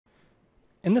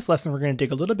In this lesson, we're going to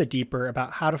dig a little bit deeper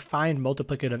about how to find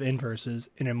multiplicative inverses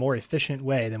in a more efficient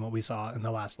way than what we saw in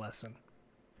the last lesson.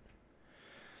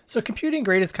 So computing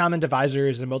greatest common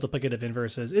divisors and multiplicative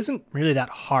inverses isn't really that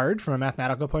hard from a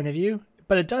mathematical point of view,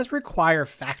 but it does require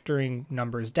factoring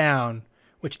numbers down,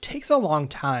 which takes a long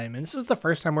time. And this is the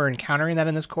first time we're encountering that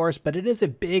in this course, but it is a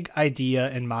big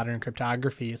idea in modern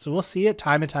cryptography. So we'll see it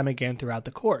time and time again throughout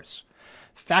the course.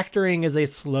 Factoring is a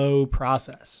slow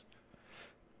process.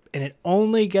 And it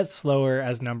only gets slower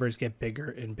as numbers get bigger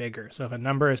and bigger. So if a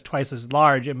number is twice as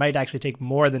large, it might actually take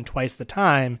more than twice the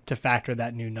time to factor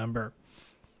that new number.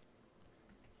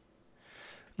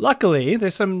 Luckily,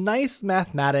 there's some nice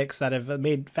mathematics that have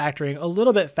made factoring a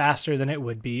little bit faster than it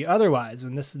would be otherwise.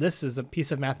 And this is a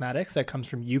piece of mathematics that comes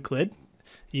from Euclid.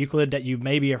 Euclid that you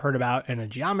maybe have heard about in a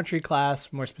geometry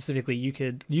class, more specifically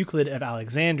Euclid of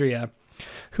Alexandria,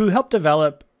 who helped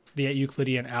develop the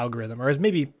Euclidean algorithm, or as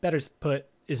maybe better put,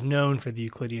 is known for the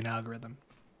Euclidean algorithm.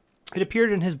 It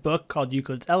appeared in his book called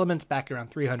Euclid's Elements back around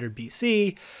 300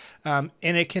 BC, and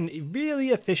it can really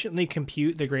efficiently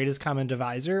compute the greatest common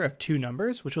divisor of two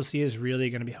numbers, which we'll see is really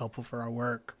going to be helpful for our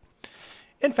work.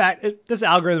 In fact, this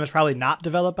algorithm is probably not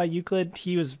developed by Euclid.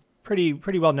 He was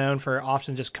pretty well known for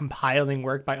often just compiling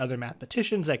work by other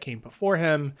mathematicians that came before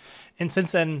him. And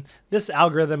since then, this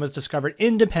algorithm was discovered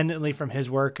independently from his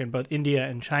work in both India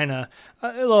and China,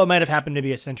 although it might have happened to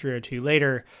be a century or two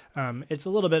later. It's a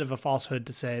little bit of a falsehood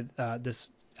to say this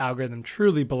algorithm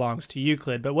truly belongs to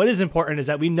Euclid. But what is important is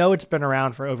that we know it's been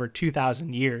around for over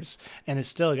 2,000 years and it's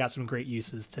still got some great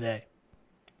uses today.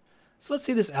 So let's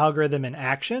see this algorithm in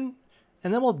action,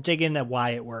 and then we'll dig into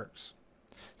why it works.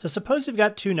 So suppose you've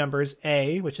got two numbers,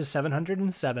 A, which is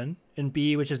 707, and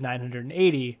B, which is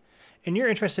 980, and you're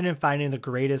interested in finding the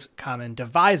greatest common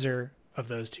divisor of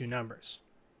those two numbers.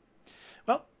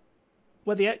 Well,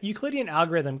 what the Euclidean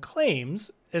algorithm claims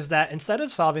is that instead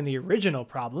of solving the original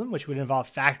problem, which would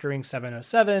involve factoring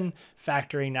 707,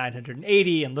 factoring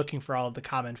 980, and looking for all of the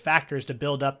common factors to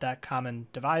build up that common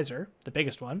divisor, the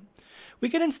biggest one, we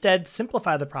could instead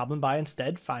simplify the problem by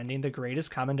instead finding the greatest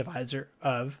common divisor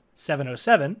of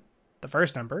 707, the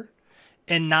first number,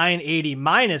 and 980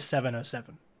 minus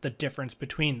 707, the difference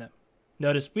between them.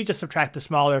 Notice we just subtract the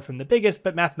smaller from the biggest,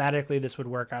 but mathematically this would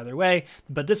work either way,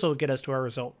 but this will get us to our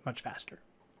result much faster.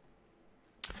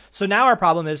 So now our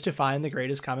problem is to find the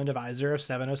greatest common divisor of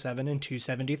 707 and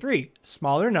 273.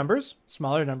 Smaller numbers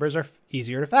are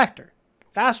easier to factor,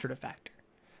 faster to factor.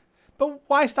 But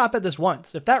why stop at this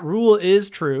once? If that rule is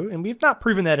true, and we've not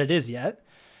proven that it is yet,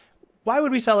 why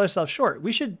would we sell ourselves short?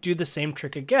 We should do the same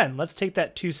trick again. Let's take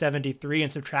that 273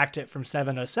 and subtract it from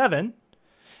 707,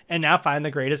 and now find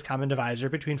the greatest common divisor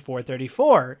between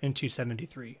 434 and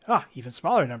 273. Even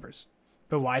smaller numbers.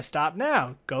 But why stop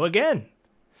now? Go again.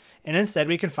 And instead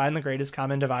we can find the greatest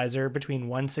common divisor between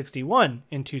 161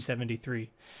 and 273.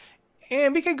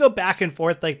 And we can go back and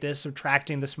forth like this,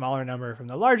 subtracting the smaller number from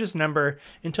the largest number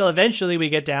until eventually we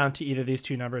get down to either these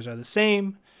two numbers are the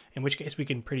same, in which case we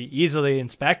can pretty easily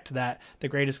inspect that the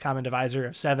greatest common divisor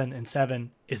of 7 and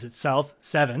 7 is itself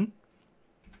 7.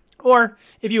 Or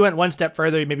if you went one step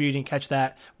further, maybe you didn't catch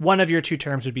that, one of your two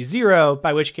terms would be 0,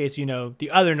 by which case you know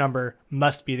the other number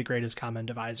must be the greatest common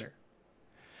divisor.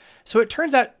 So it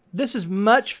turns out this is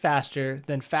much faster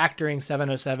than factoring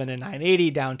 707 and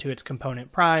 980 down to its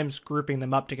component primes, grouping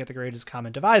them up to get the greatest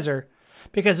common divisor,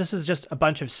 because this is just a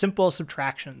bunch of simple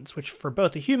subtractions, which for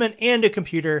both a human and a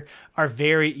computer are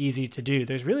very easy to do.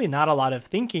 There's really not a lot of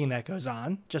thinking that goes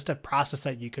on, just a process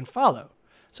that you can follow.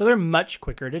 So they're much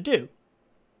quicker to do.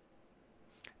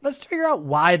 Let's figure out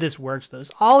why this works, though.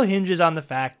 This all hinges on the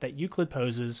fact that Euclid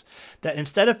poses that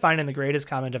instead of finding the greatest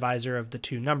common divisor of the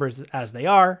two numbers as they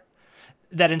are,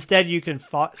 that instead you can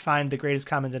find the greatest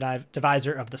common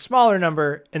divisor of the smaller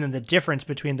number and then the difference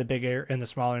between the bigger and the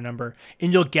smaller number,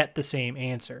 and you'll get the same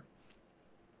answer.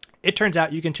 It turns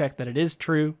out you can check that it is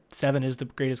true. 7 is the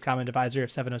greatest common divisor of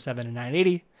 707 and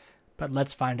 980, but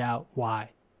let's find out why.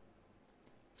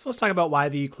 So let's talk about why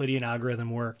the Euclidean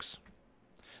algorithm works.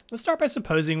 Let's start by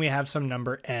supposing we have some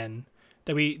number n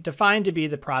that we define to be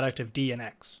the product of d and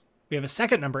x. We have a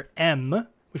second number m,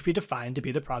 which we define to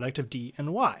be the product of d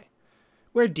and y,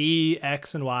 where d,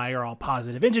 x, and y are all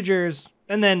positive integers,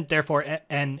 and then therefore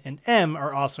n and m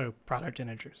are also product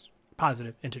integers,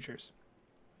 positive integers.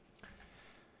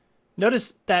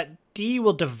 Notice that d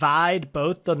will divide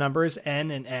both the numbers n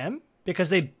and m because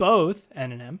they both,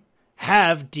 n and m,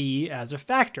 have d as a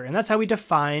factor. And that's how we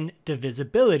define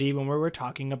divisibility when we're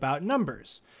talking about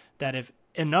numbers. That if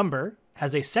a number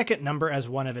has a second number as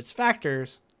one of its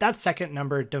factors, that second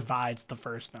number divides the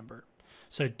first number.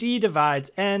 So d divides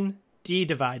n, D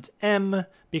divides M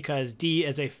because D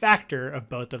is a factor of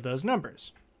both of those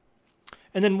numbers.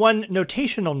 And then one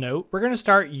notational note, we're going to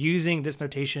start using this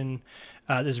notation,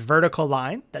 this vertical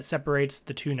line that separates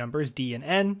the two numbers D and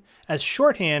N as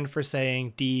shorthand for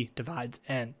saying D divides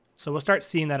N. So we'll start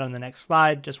seeing that on the next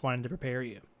slide. Just wanted to prepare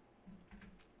you.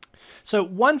 So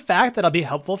one fact that'll be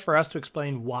helpful for us to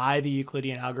explain why the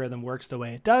Euclidean algorithm works the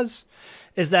way it does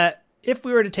is that if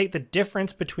we were to take the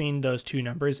difference between those two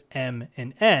numbers, M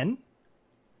and N,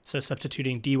 so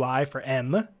substituting dy for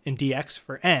M and dx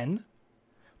for N,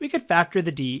 we could factor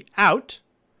the D out,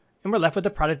 and we're left with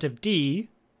the product of D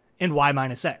and y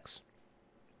minus x,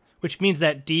 which means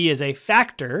that D is a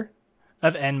factor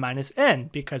of N minus N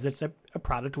because it's a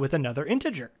product with another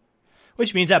integer,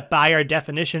 which means that by our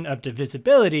definition of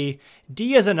divisibility,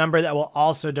 D is a number that will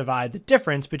also divide the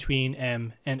difference between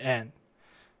M and N.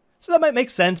 So that might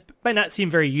make sense, might not seem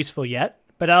very useful yet,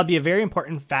 but that'll be a very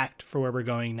important fact for where we're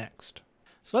going next.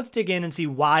 So let's dig in and see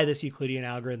why this Euclidean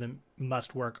algorithm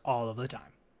must work all of the time.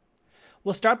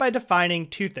 We'll start by defining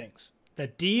two things,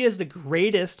 that D is the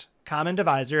greatest common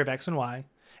divisor of x and y,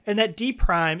 and that D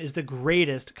prime is the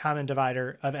greatest common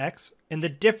divisor of x and the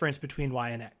difference between y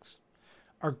and x.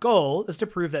 Our goal is to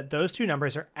prove that those two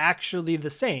numbers are actually the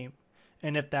same,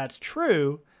 and if that's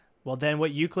true, well then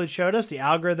what Euclid showed us, the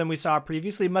algorithm we saw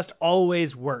previously, must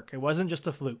always work. It wasn't just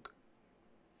a fluke.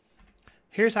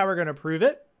 Here's how we're going to prove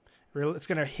it. It's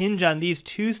going to hinge on these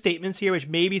two statements here, which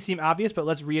maybe seem obvious, but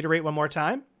let's reiterate one more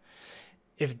time.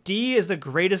 If D is the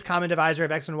greatest common divisor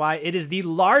of x and y, it is the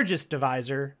largest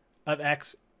divisor of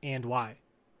x and y.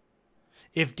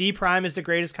 If D prime is the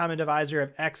greatest common divisor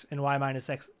of x and y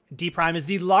minus x, D prime is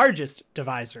the largest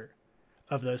divisor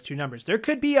of those two numbers. There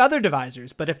could be other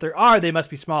divisors, but if there are, they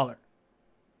must be smaller.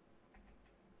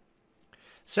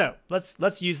 So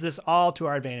let's use this all to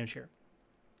our advantage here.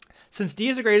 Since D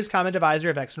is the greatest common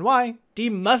divisor of x and y, D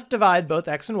must divide both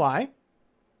x and y.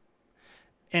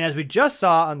 And as we just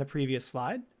saw on the previous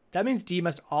slide, that means D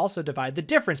must also divide the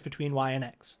difference between y and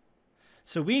x.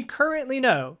 So we currently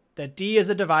know that D is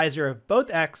a divisor of both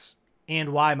x and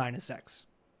y minus x.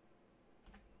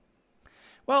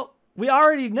 Well, we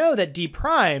already know that D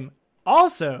prime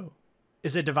also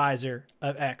is a divisor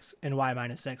of x and y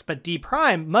minus x, but D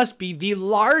prime must be the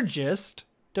largest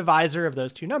divisor of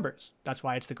those two numbers. That's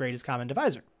why it's the greatest common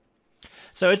divisor.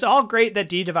 So it's all great that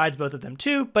D divides both of them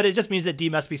too, but it just means that D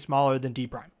must be smaller than D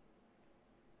prime.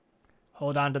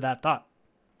 Hold on to that thought.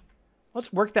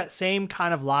 Let's work that same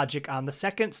kind of logic on the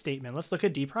second statement. Let's look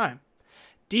at D prime.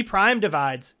 D prime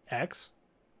divides x.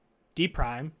 D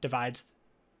prime divides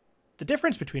the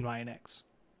difference between y and x.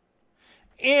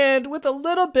 And with a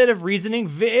little bit of reasoning,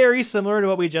 very similar to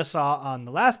what we just saw on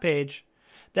the last page,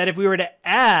 that if we were to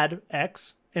add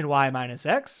x and y minus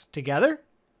x together,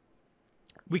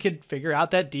 we could figure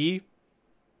out that D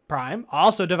prime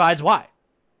also divides y.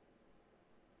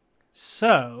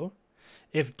 So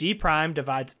if D prime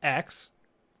divides x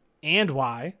and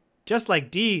y, just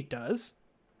like D does,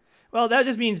 well, that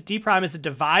just means D prime is a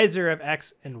divisor of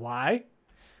x and y,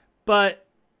 but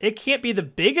it can't be the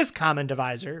biggest common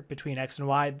divisor between x and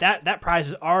y. That prize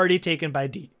is already taken by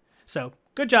D. So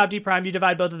good job, D prime. You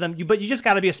divide both of them, but you just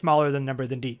got to be a smaller number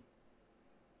than D.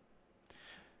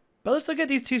 But let's look at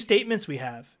these two statements we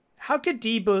have. How could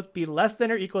D both be less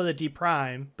than or equal to D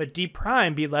prime, but D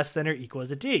prime be less than or equal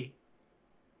to D?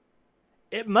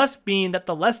 It must mean that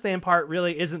the less than part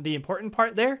really isn't the important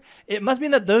part there. It must mean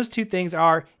that those two things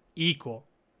are equal.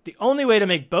 The only way to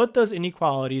make both those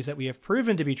inequalities that we have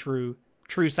proven to be true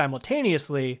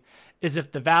simultaneously is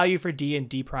if the value for D and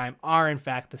D prime are in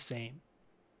fact the same.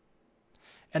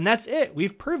 And that's it.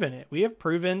 We've proven it. We have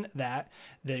proven that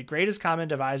the greatest common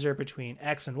divisor between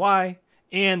x and y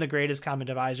and the greatest common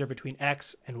divisor between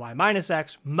x and y minus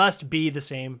x must be the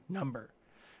same number.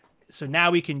 So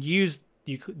now we can use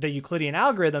the Euclidean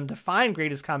algorithm to find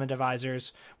greatest common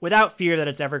divisors without fear that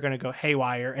it's ever going to go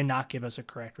haywire and not give us a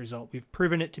correct result. We've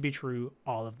proven it to be true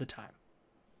all of the time.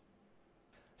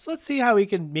 So let's see how we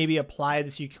can maybe apply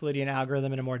this Euclidean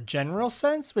algorithm in a more general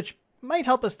sense, which might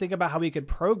help us think about how we could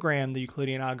program the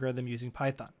Euclidean algorithm using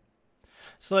Python.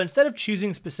 So instead of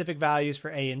choosing specific values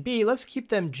for a and b, let's keep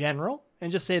them general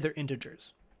and just say they're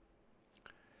integers.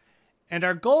 And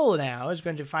our goal now is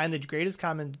going to find the greatest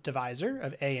common divisor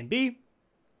of a and b,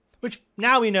 which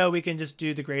now we know we can just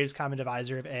do the greatest common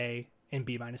divisor of a and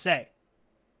b minus a.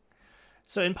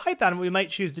 So in Python, what we might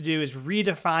choose to do is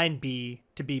redefine b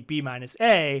to be b minus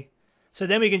a. So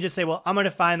then we can just say, well, I'm going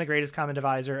to find the greatest common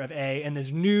divisor of a and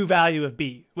this new value of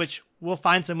b, which we'll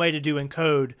find some way to do in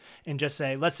code and just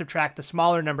say, let's subtract the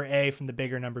smaller number a from the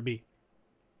bigger number b.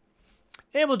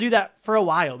 And we'll do that for a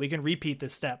while. We can repeat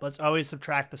this step. Let's always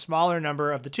subtract the smaller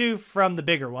number of the two from the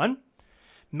bigger one.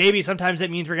 Maybe sometimes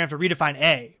that means we're going to have to redefine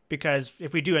A, because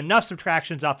if we do enough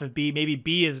subtractions off of B, maybe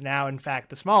B is now, in fact,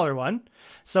 the smaller one.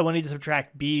 So we'll need to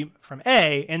subtract B from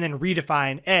A and then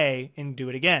redefine A and do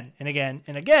it again and again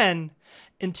and again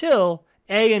until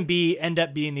A and B end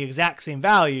up being the exact same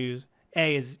values.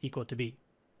 A is equal to B.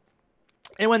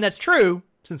 And when that's true,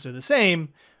 since they're the same,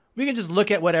 we can just look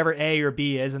at whatever A or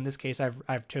B is. In this case,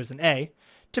 I've chosen A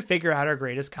to figure out our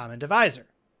greatest common divisor.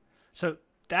 So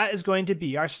that is going to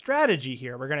be our strategy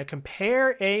here. We're going to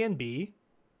compare A and B,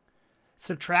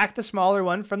 subtract the smaller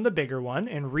one from the bigger one,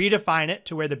 and redefine it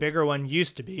to where the bigger one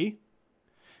used to be,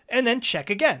 and then check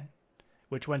again.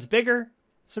 Which one's bigger?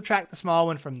 Subtract the small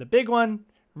one from the big one,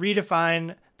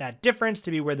 redefine that difference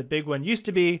to be where the big one used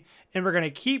to be, and we're going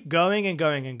to keep going and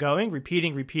going and going,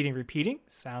 repeating, repeating, repeating.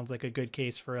 Sounds like a good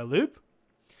case for a loop.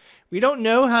 We don't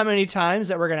know how many times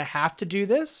that we're going to have to do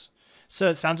this, so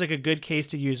it sounds like a good case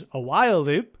to use a while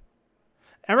loop.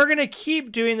 And we're going to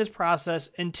keep doing this process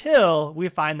until we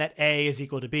find that A is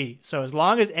equal to B. So as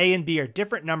long as A and B are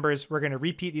different numbers, we're going to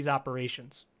repeat these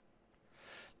operations.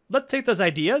 Let's take those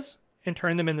ideas and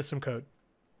turn them into some code.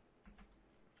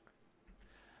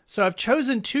 So I've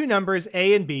chosen two numbers,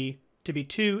 A and B, to be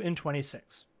 2 and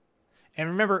 26. And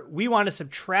remember, we want to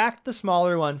subtract the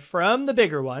smaller one from the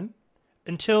bigger one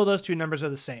until those two numbers are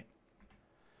the same.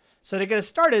 So to get us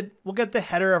started, we'll get the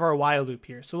header of our while loop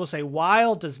here. So we'll say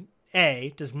while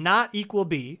A does not equal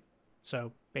B.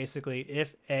 So basically,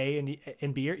 if A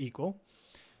and B are equal,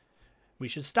 we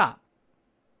should stop.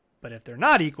 But if they're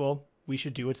not equal, we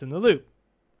should do what's in the loop.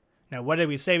 Now, what did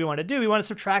we say we want to do? We want to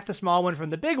subtract the small one from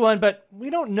the big one, but we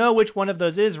don't know which one of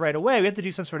those is right away. We have to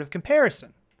do some sort of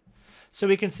comparison. So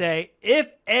we can say,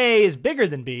 if A is bigger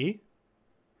than B,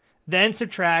 then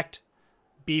subtract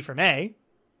B from A,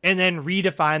 and then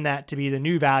redefine that to be the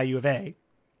new value of A.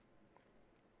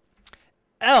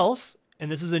 Else, and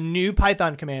this is a new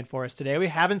Python command for us today, we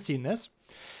haven't seen this,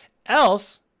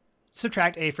 else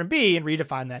subtract A from B and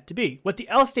redefine that to B. What the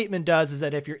else statement does is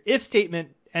that if your if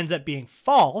statement ends up being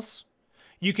false,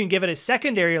 you can give it a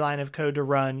secondary line of code to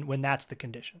run when that's the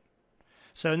condition.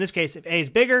 So in this case, if A is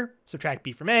bigger, subtract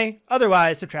B from A,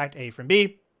 otherwise subtract A from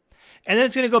B. And then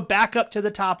it's going to go back up to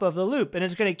the top of the loop, and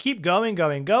it's going to keep going,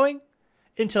 going, going,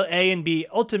 until A and B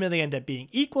ultimately end up being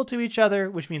equal to each other,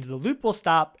 which means the loop will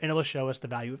stop and it will show us the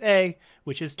value of A,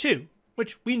 which is 2,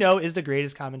 which we know is the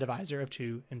greatest common divisor of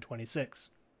 2 and 26.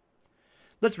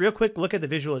 Let's real quick look at the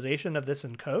visualization of this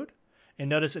in code. And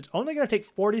notice it's only going to take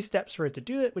 40 steps for it to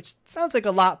do it, which sounds like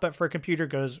a lot, but for a computer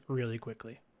goes really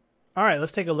quickly. All right,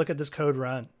 let's take a look at this code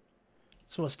run.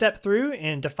 So we'll step through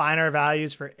and define our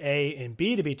values for A and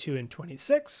B to be 2 and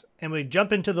 26, and we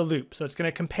jump into the loop. So it's going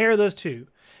to compare those two.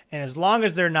 And as long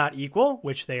as they're not equal,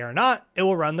 which they are not, it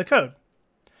will run the code.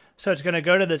 So it's going to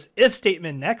go to this if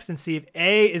statement next and see if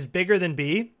A is bigger than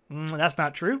B. That's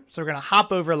not true. So we're going to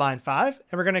hop over line 5,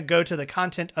 and we're going to go to the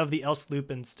content of the else loop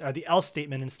or the else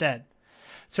statement instead.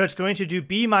 So it's going to do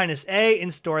B minus A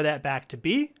and store that back to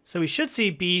B. So we should see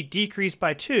B decrease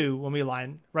by 2 when we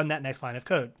run that next line of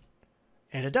code.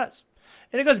 And it does.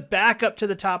 And it goes back up to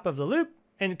the top of the loop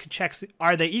and checks,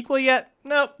 are they equal yet?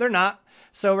 Nope, they're not.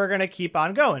 So we're going to keep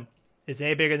on going. Is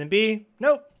A bigger than B?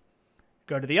 Nope.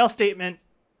 Go to the else statement.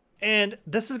 And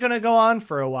this is going to go on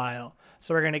for a while.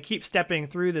 So we're going to keep stepping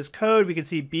through this code. We can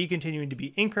see B continuing to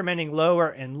be incrementing lower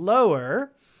and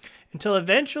lower until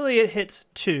eventually it hits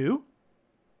 2.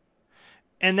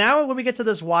 And now when we get to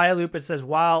this while loop, it says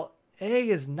while A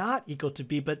is not equal to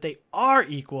B, but they are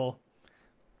equal,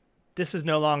 this is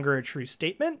no longer a true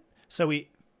statement. So we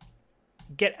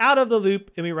get out of the loop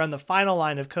and we run the final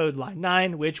line of code, line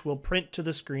 9, which will print to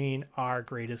the screen our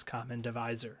greatest common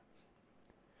divisor.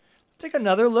 Let's take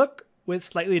another look with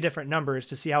slightly different numbers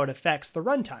to see how it affects the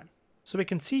runtime. So we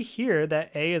can see here that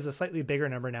A is a slightly bigger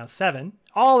number now, 7.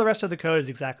 All the rest of the code is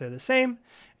exactly the same.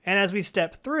 And as we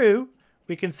step through,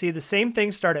 we can see the same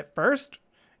thing start at first,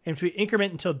 and we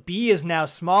increment until B is now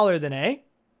smaller than A.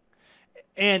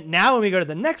 And now when we go to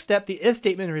the next step, the if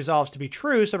statement resolves to be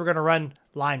true, so we're going to run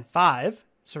line 5.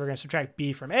 So we're going to subtract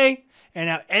B from A, and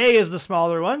now A is the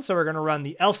smaller one, so we're going to run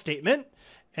the else statement,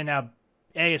 and now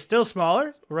A is still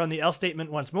smaller. We'll run the else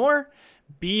statement once more.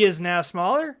 B is now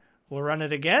smaller. We'll run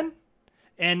it again,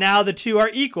 and now the two are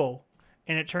equal.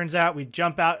 And it turns out we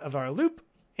jump out of our loop,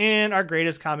 and our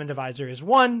greatest common divisor is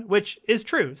 1, which is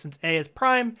true. Since A is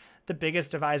prime, the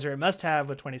biggest divisor it must have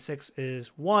with 26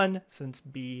 is 1, since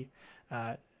B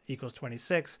equals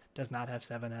 26, does not have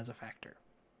 7 as a factor.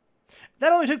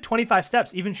 That only took 25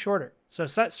 steps, even shorter. So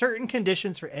certain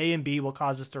conditions for A and B will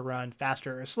cause us to run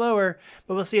faster or slower,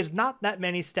 but we'll see it's not that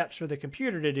many steps for the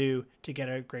computer to do to get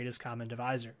a greatest common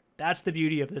divisor. That's the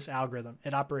beauty of this algorithm.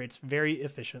 It operates very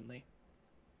efficiently.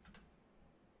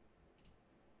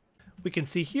 We can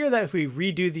see here that if we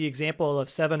redo the example of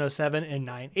 707 and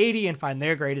 980 and find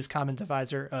their greatest common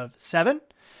divisor of 7,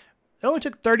 it only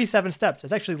took 37 steps.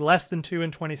 It's actually less than 2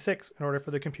 and 26 in order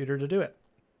for the computer to do it.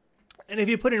 And if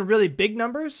you put in really big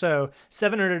numbers, so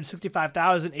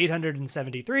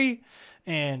 765,873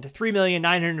 and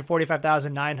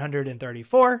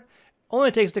 3,945,934,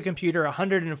 only takes the computer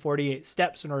 148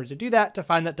 steps in order to do that to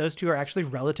find that those two are actually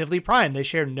relatively prime. They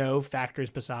share no factors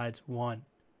besides 1.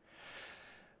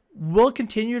 We'll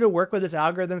continue to work with this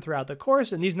algorithm throughout the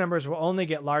course, and these numbers will only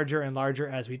get larger and larger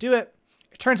as we do it.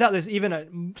 It turns out there's even a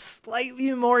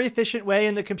slightly more efficient way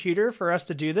in the computer for us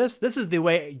to do this. This is the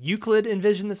way Euclid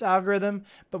envisioned this algorithm,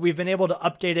 but we've been able to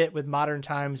update it with modern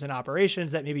times and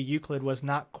operations that maybe Euclid was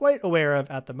not quite aware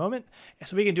of at the moment.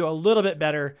 So we can do a little bit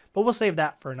better, but we'll save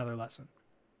that for another lesson.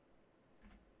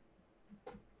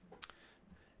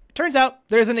 It turns out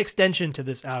there's an extension to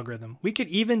this algorithm. We could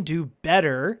even do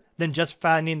better than just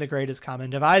finding the greatest common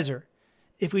divisor.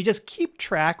 If we just keep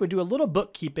track, we do a little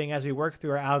bookkeeping as we work through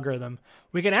our algorithm,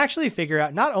 we can actually figure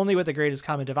out not only what the greatest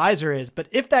common divisor is, but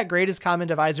if that greatest common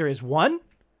divisor is 1,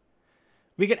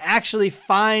 we can actually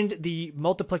find the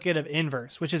multiplicative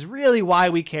inverse, which is really why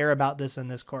we care about this in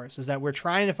this course, is that we're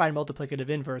trying to find multiplicative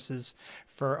inverses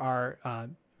for our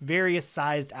various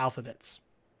sized alphabets.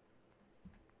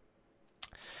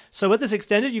 So what this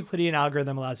extended Euclidean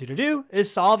algorithm allows you to do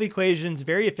is solve equations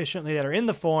very efficiently that are in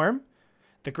the form: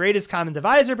 the greatest common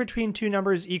divisor between two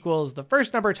numbers equals the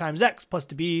first number times x plus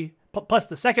the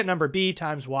second number b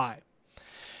times y.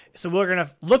 So we're going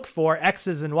to look for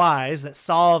x's and y's that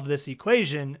solve this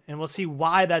equation, and we'll see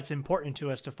why that's important to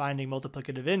us to finding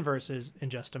multiplicative inverses in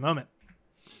just a moment.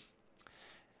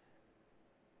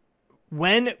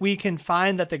 When we can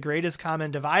find that the greatest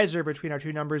common divisor between our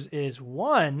two numbers is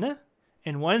 1,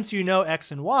 and once you know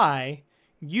x and y,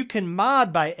 you can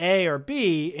mod by a or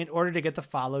b in order to get the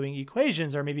following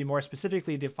equations, or maybe more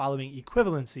specifically, the following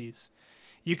equivalencies.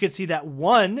 You can see that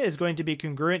 1 is going to be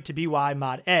congruent to by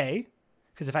mod a,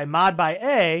 because if I mod by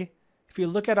a, if you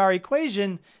look at our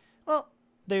equation, well,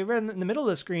 they read in the middle of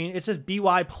the screen, it says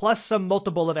by plus some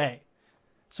multiple of a.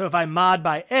 So if I mod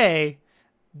by a,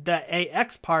 the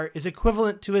ax part is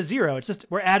equivalent to a 0. It's just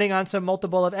we're adding on some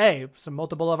multiple of a, some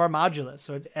multiple of our modulus,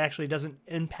 so it actually doesn't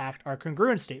impact our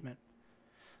congruent statement.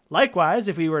 Likewise,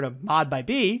 if we were to mod by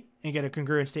b and get a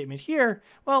congruent statement here,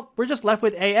 well, we're just left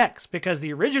with ax, because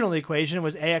the original equation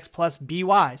was ax plus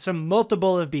by, some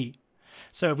multiple of b.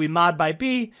 So if we mod by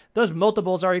b, those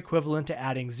multiples are equivalent to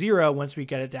adding 0 once we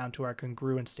get it down to our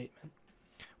congruent statement.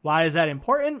 Why is that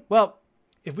important? Well,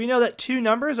 if we know that two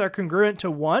numbers are congruent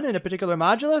to 1 in a particular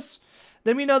modulus,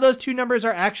 then we know those two numbers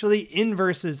are actually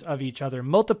inverses of each other,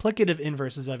 multiplicative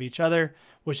inverses of each other,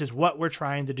 which is what we're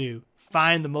trying to do.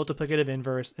 Find the multiplicative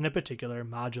inverse in a particular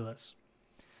modulus.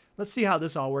 Let's see how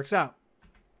this all works out.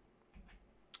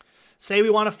 Say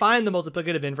we want to find the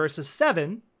multiplicative inverse of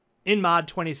 7 in mod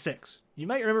 26. You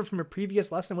might remember from a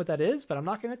previous lesson what that is, but I'm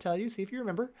not going to tell you. See if you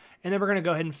remember. And then we're going to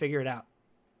go ahead and figure it out.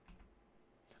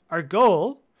 Our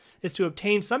goal is to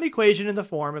obtain some equation in the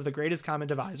form of the greatest common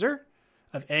divisor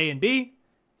of a and b,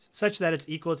 such that it's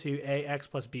equal to ax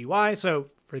plus by. So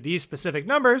for these specific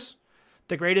numbers,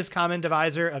 the greatest common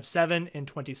divisor of 7 and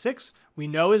 26 we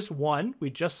know is 1.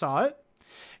 We just saw it.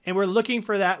 And we're looking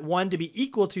for that 1 to be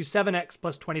equal to 7x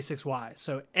plus 26y.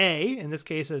 So a, in this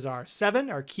case, is our 7,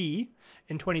 our key,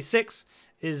 and 26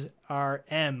 is our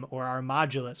m, or our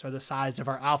modulus, or the size of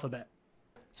our alphabet.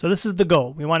 So this is the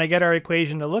goal. We want to get our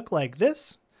equation to look like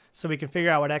this, so we can figure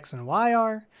out what x and y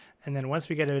are. And then once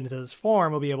we get it into this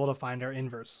form, we'll be able to find our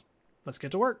inverse. Let's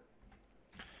get to work.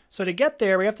 So to get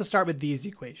there, we have to start with these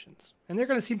equations. And they're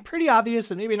going to seem pretty obvious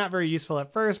and maybe not very useful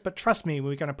at first, but trust me,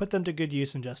 we're going to put them to good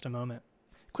use in just a moment.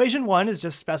 Equation 1 is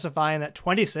just specifying that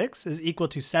 26 is equal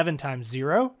to 7 times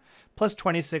 0 plus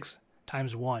 26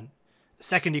 times 1. The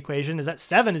second equation is that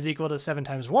 7 is equal to 7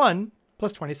 times 1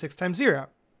 plus 26 times 0.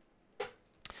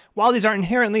 While these aren't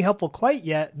inherently helpful quite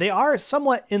yet, they are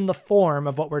somewhat in the form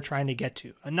of what we're trying to get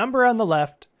to. A number on the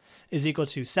left is equal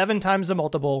to 7 times the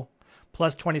multiple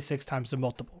plus 26 times the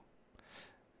multiple.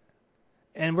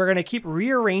 And we're going to keep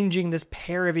rearranging this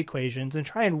pair of equations and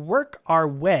try and work our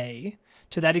way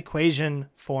to that equation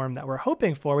form that we're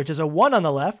hoping for, which is a 1 on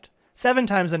the left, 7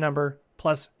 times the number,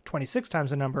 plus 26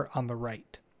 times the number on the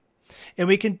right. And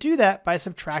we can do that by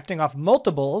subtracting off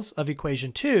multiples of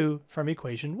equation 2 from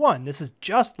equation 1. This is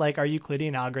just like our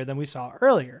Euclidean algorithm we saw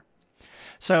earlier.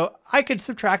 So I could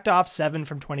subtract off 7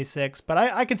 from 26, but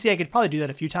I can see I could probably do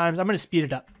that a few times. I'm going to speed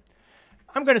it up.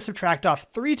 I'm going to subtract off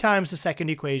 3 times the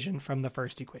second equation from the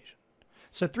first equation.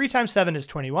 So 3 times 7 is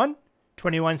 21.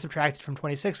 21 subtracted from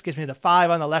 26 gives me the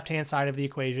 5 on the left-hand side of the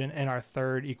equation and our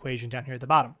third equation down here at the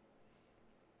bottom.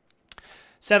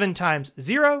 7 times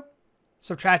 0,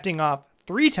 subtracting off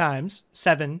 3 times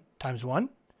 7 times 1,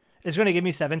 is going to give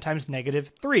me 7 times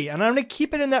negative 3. And I'm going to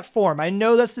keep it in that form. I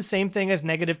know that's the same thing as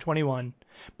negative 21,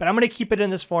 but I'm going to keep it in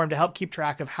this form to help keep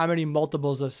track of how many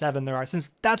multiples of 7 there are,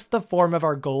 since that's the form of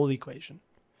our goal equation.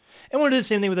 And we'll do the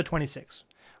same thing with the 26.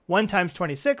 1 times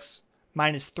 26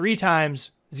 minus 3 times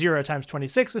 0 times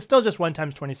 26 is still just 1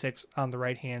 times 26 on the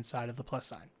right-hand side of the plus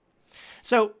sign.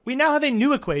 So we now have a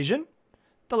new equation.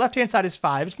 The left-hand side is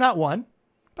 5. It's not 1,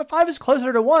 but 5 is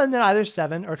closer to 1 than either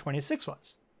 7 or 26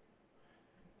 was.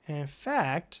 And in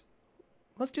fact,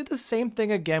 let's do the same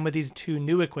thing again with these two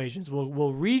new equations.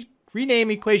 We'll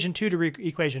rename equation 2 to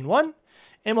equation 1,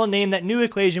 and we'll name that new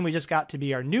equation we just got to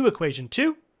be our new equation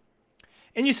 2.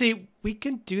 And you see, we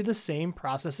can do the same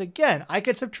process again. I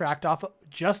could subtract off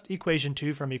just equation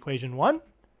 2 from equation 1.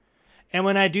 And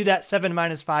when I do that, 7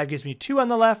 minus 5 gives me 2 on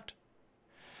the left.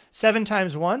 7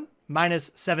 times 1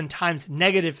 minus 7 times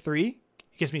negative 3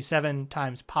 gives me 7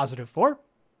 times positive 4.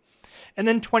 And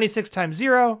then 26 times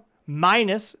 0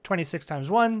 minus 26 times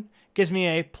 1 gives me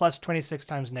a plus 26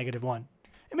 times negative 1.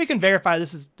 And we can verify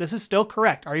this is still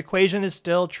correct. Our equation is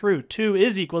still true. 2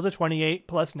 is equal to 28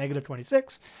 plus negative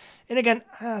 26. And again,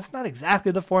 it's not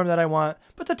exactly the form that I want,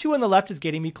 but the 2 on the left is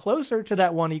getting me closer to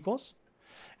that 1 equals.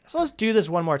 So let's do this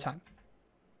one more time.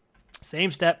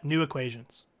 Same step, new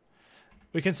equations.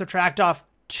 We can subtract off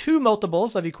 2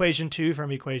 multiples of equation 2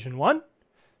 from equation 1.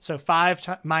 So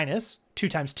 5 minus 2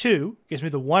 times 2 gives me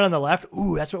the 1 on the left.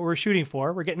 Ooh, that's what we're shooting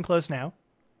for. We're getting close now.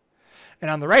 And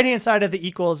on the right-hand side of the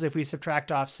equals, if we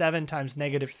subtract off 7 times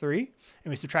negative 3, and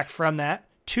we subtract from that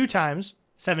 2 times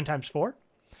 7 times 4,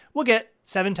 we'll get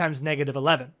 7 times negative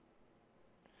 11.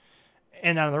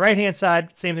 And on the right-hand side,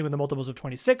 same thing with the multiples of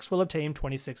 26, we'll obtain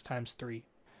 26 times 3.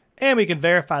 And we can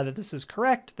verify that this is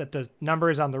correct, that the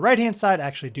numbers on the right-hand side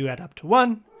actually do add up to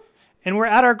 1. And we're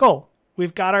at our goal.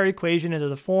 We've got our equation into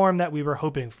the form that we were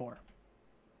hoping for.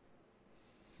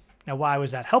 Now, why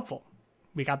was that helpful?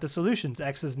 We got the solutions.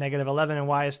 X is negative 11 and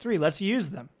y is 3. Let's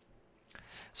use them.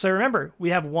 So remember, we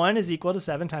have 1 is equal to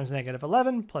 7 times negative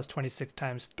 11 plus 26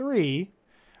 times 3.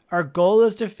 Our goal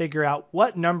is to figure out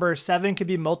what number 7 could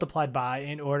be multiplied by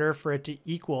in order for it to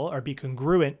equal or be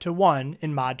congruent to 1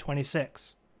 in mod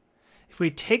 26. If we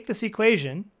take this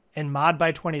equation and mod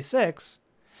by 26,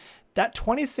 that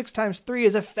 26 times 3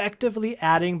 is effectively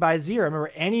adding by 0.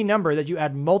 Remember, any number that you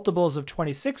add multiples of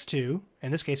 26 to,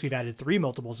 in this case we've added 3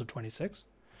 multiples of 26,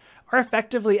 are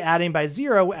effectively adding by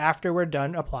 0 after we're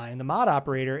done applying the mod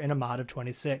operator in a mod of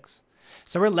 26.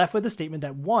 So we're left with the statement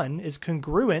that 1 is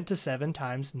congruent to 7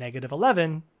 times negative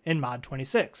 11 in mod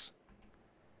 26.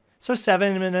 So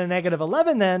 7 and a negative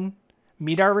 11 then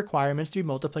meet our requirements to be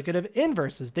multiplicative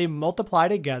inverses. They multiply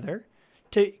together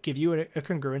to give you a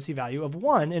congruency value of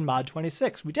 1 in mod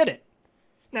 26. We did it.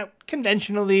 Now,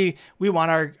 conventionally, we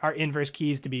want our inverse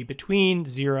keys to be between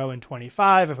 0 and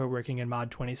 25 if we're working in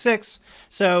mod 26.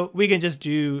 So we can just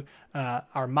do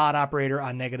our mod operator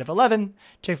on negative 11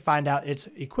 to find out its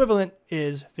equivalent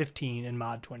is 15 in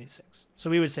mod 26. So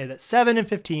we would say that 7 and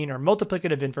 15 are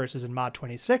multiplicative inverses in mod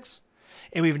 26.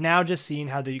 And we've now just seen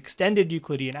how the extended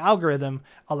Euclidean algorithm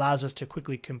allows us to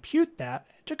quickly compute that.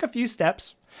 It took a few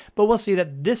steps, but we'll see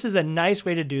that this is a nice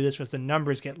way to do this as the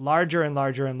numbers get larger and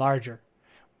larger and larger.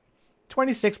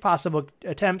 26 possible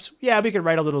attempts. Yeah, we could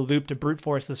write a little loop to brute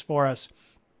force this for us.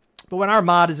 But when our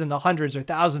mod is in the hundreds or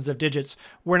thousands of digits,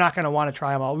 we're not going to want to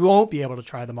try them all. We won't be able to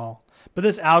try them all. But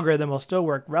this algorithm will still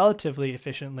work relatively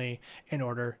efficiently in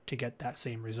order to get that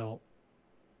same result.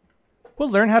 We'll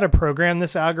learn how to program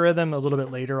this algorithm a little bit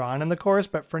later on in the course,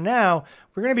 but for now,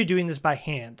 we're going to be doing this by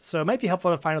hand. So it might be helpful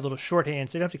to find a little shorthand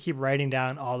so you don't have to keep writing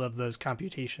down all of those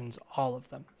computations, all of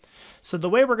them. So the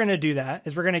way we're going to do that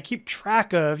is we're going to keep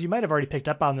track of, you might have already picked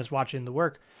up on this watching the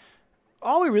work,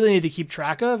 all we really need to keep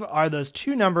track of are those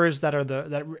two numbers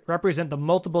that represent the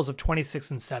multiples of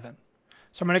 26 and 7.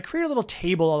 So I'm going to create a little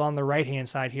table along the right-hand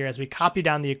side here as we copy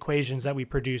down the equations that we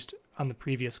produced on the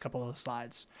previous couple of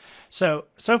slides. So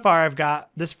far I've got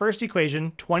this first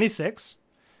equation, 26,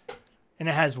 and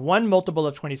it has 1 multiple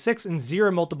of 26 and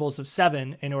 0 multiples of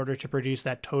 7 in order to produce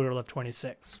that total of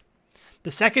 26.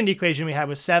 The second equation we have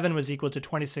with 7 was equal to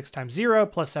 26 times 0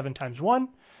 plus 7 times 1.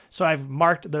 So I've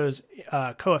marked those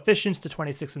coefficients to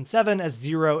 26 and 7 as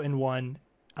 0 and 1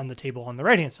 on the table on the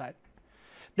right-hand side.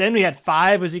 Then we had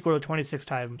 5 was equal to 26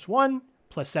 times 1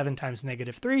 plus 7 times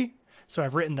negative 3. So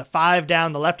I've written the 5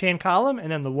 down the left-hand column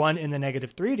and then the 1 in the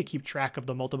 -3 to keep track of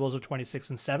the multiples of 26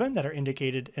 and 7 that are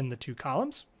indicated in the 2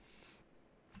 columns.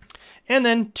 And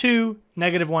then 2,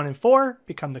 -1, and 4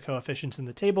 become the coefficients in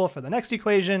the table for the next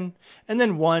equation. And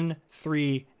then 1,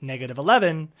 3,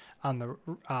 -11 on the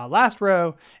last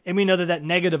row. And we know that that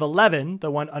 -11,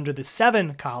 the one under the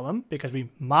 7 column, because we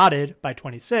modded by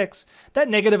 26, that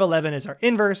 -11 is our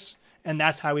inverse. And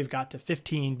that's how we've got to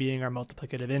 15 being our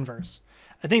multiplicative inverse.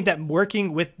 I think that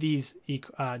working with these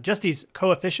just these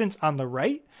coefficients on the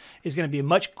right is going to be a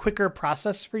much quicker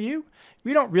process for you.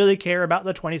 We don't really care about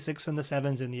the 26 and the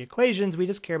 7s in the equations. We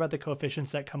just care about the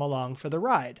coefficients that come along for the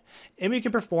ride. And we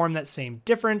can perform that same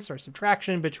difference or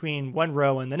subtraction between one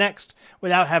row and the next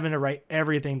without having to write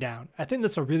everything down. I think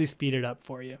this will really speed it up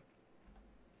for you.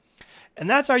 And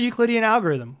that's our Euclidean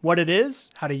algorithm, what it is,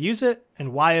 how to use it,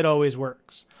 and why it always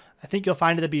works. I think you'll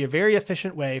find it to be a very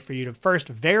efficient way for you to first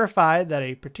verify that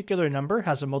a particular number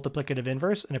has a multiplicative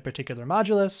inverse in a particular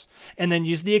modulus, and then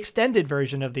use the extended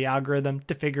version of the algorithm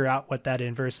to figure out what that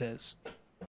inverse is.